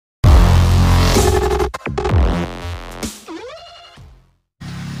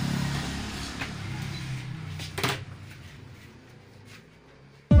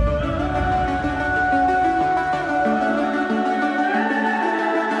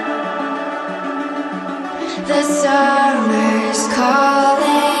The summer's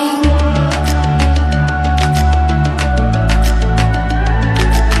calling.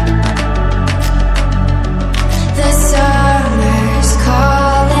 The summer's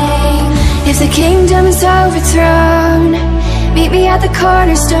calling. If the kingdom's overthrown, meet me at the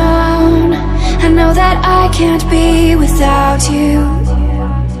cornerstone. I know that I can't be without you.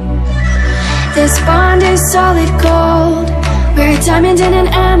 This bond is solid gold. We're a diamond and an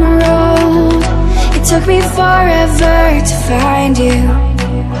emerald. It took me forever to find you.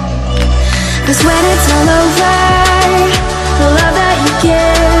 'Cause when it's all over, the love that you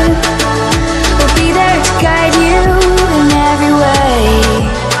give will be there to guide you in every way.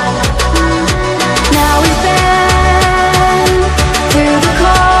 Now we've been through the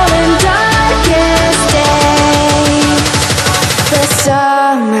cold and darkest days. The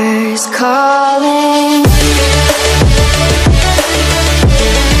summer's calling.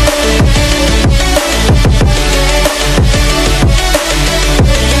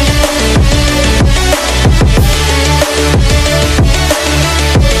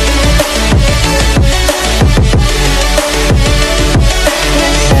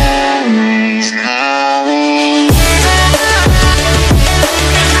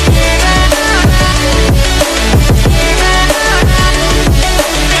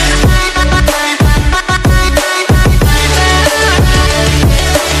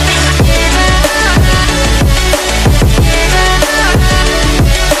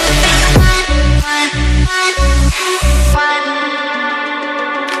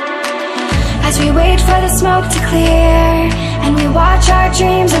 As we wait for the smoke to clear and we watch our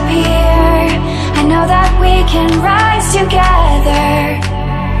dreams appear, I know that we can rise together.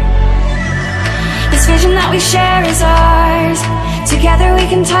 This vision that we share is ours. Together we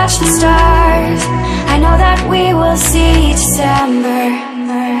can touch the stars. I know that we will see December.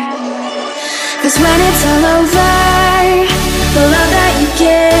 'Cause when it's all over, the love that you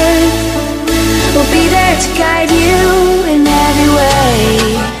give will be there to guide you in every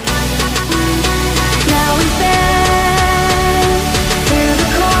way.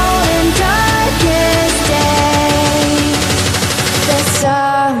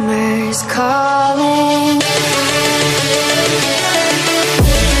 Summer's calling.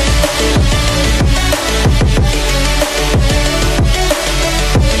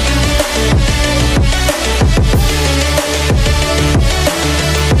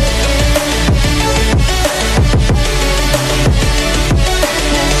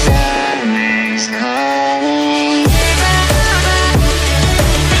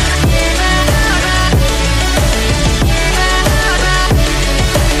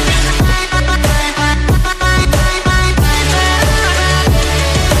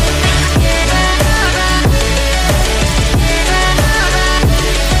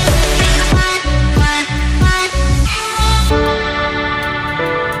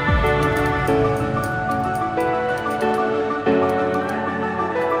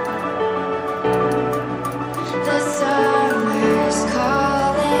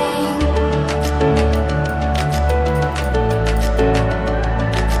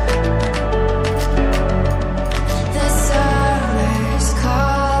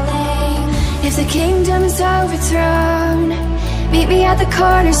 If the kingdom's overthrown, meet me at the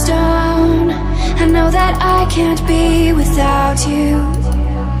cornerstone. I know that I can't be without you.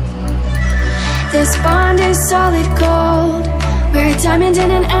 This bond is solid gold. We're a diamond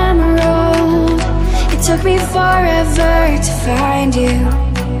and an emerald. It took me forever to find you.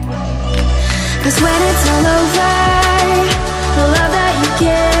 'Cause when it's all over, the love that you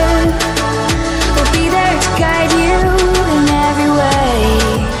give will be there to guide you in every way.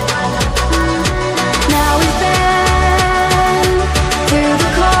 Now we've been through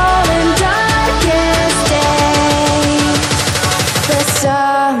the cold and darkest days. The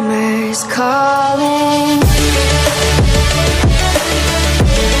summer's calling.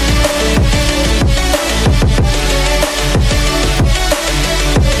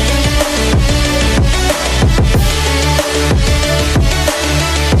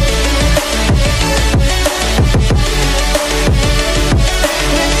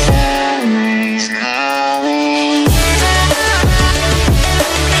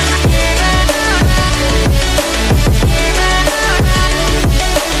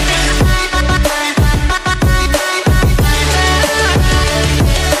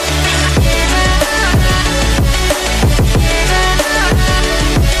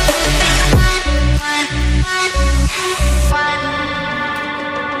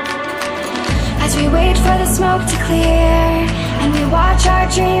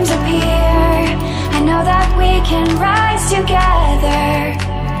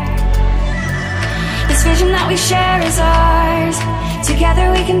 vision that we share is ours.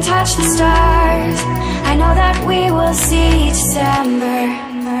 Together we can touch the stars. I know that we will see December.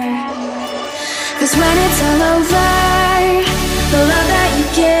 'Cause when it's all over, the love that you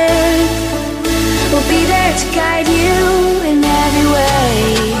give will be there to guide you in every way.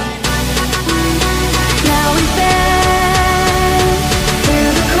 Now we've been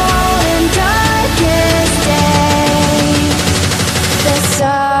through the cold and darkest days. The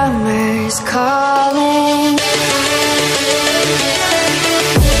summer's calling.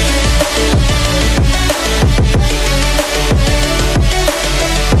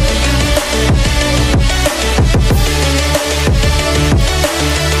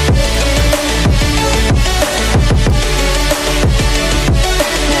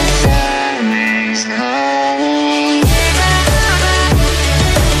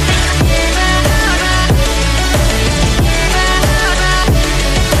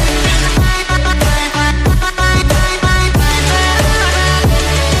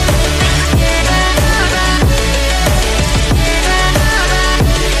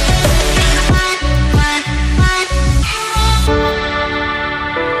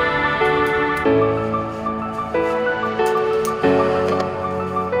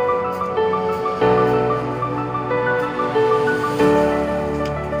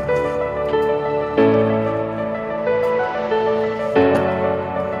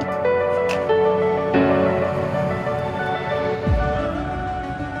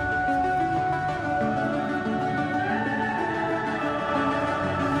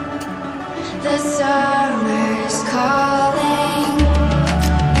 The summer's calling.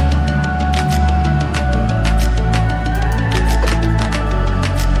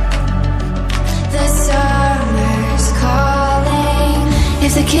 The summer's calling.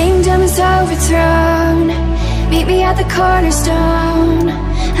 If the kingdom is overthrown, meet me at the cornerstone.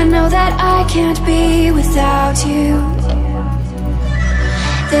 I know that I can't be without you.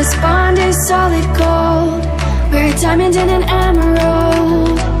 This bond is solid gold. We're a diamond and an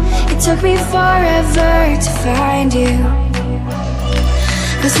emerald. It took me forever to find you.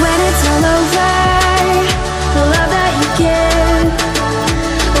 'Cause when it's all over, the love that you give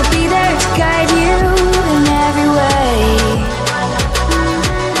will be there to guide you in every way.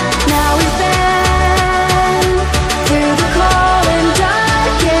 Now we've been through the cold and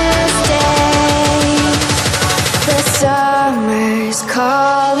darkest days. The summer's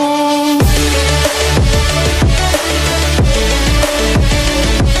calling.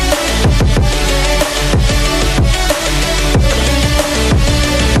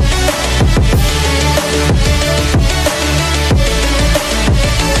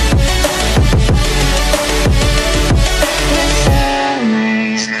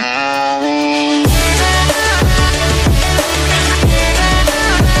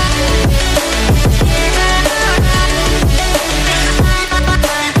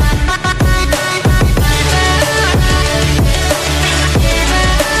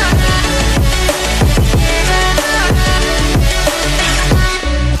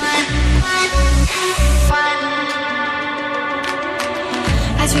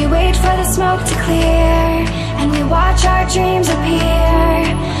 As we wait for the smoke to clear and we watch our dreams appear,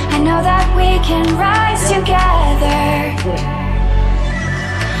 I know that we can rise together.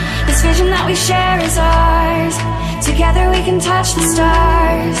 This vision that we share is ours. Together we can touch the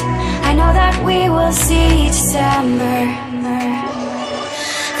stars. I know that we will see December.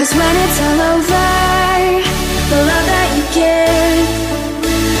 'Cause when it's all over, the love that you give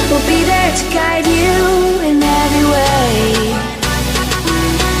will be there to guide you